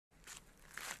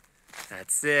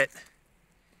That's it.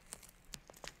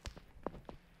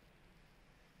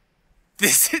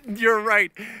 This, you're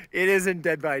right. It isn't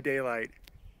Dead by Daylight.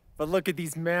 But look at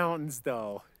these mountains,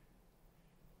 though.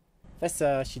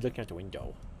 Vessa, she's looking out the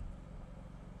window.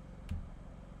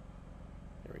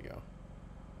 There we go.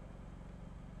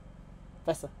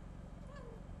 Vessa.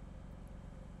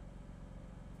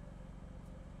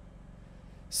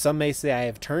 Some may say I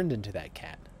have turned into that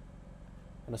cat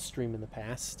on a stream in the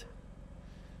past.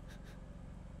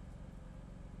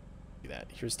 Look at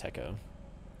that. Here's Tekka.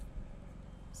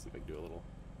 See if I can do a little.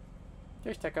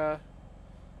 There's Tekka.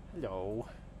 Hello.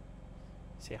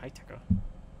 Say hi, Tekka.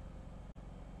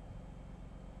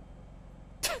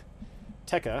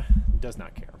 Tekka does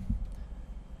not care.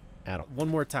 At all. One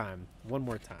more time. One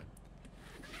more time.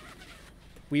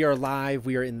 We are live.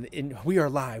 We are we are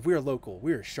live. We are local.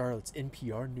 We are Charlotte's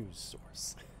NPR news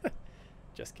source.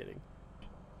 Just kidding.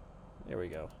 There we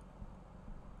go.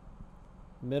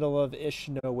 Middle of ish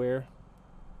nowhere.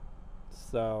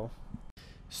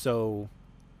 So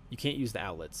you can't use the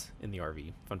outlets in the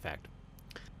RV. Fun fact,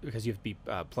 because you have to be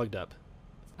plugged up.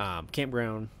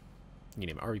 Campground, you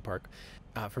name it, RV park.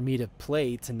 For me to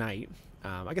play tonight,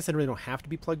 I guess I really don't have to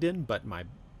be plugged in, but my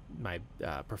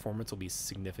performance will be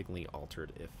significantly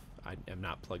altered if I am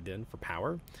not plugged in for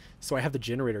power. So I have the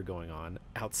generator going on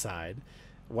outside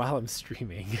while I'm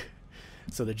streaming.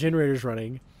 So the generator's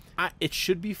running. It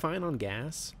should be fine on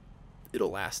gas. It'll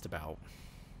last about,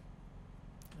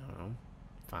 I don't know,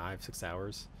 5-6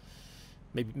 hours,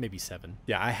 maybe 7.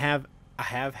 Yeah, I have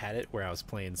had it where I was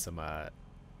playing some I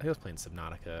think I was playing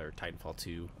Subnautica or Titanfall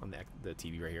 2 on the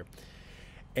TV right here,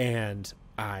 and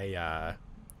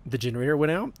the generator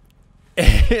went out,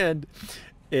 and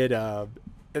it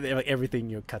like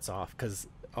everything cuts off because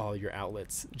all your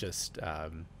outlets just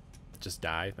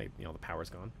die, like the power's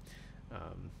gone.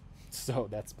 So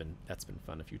that's been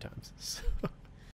fun a few times. So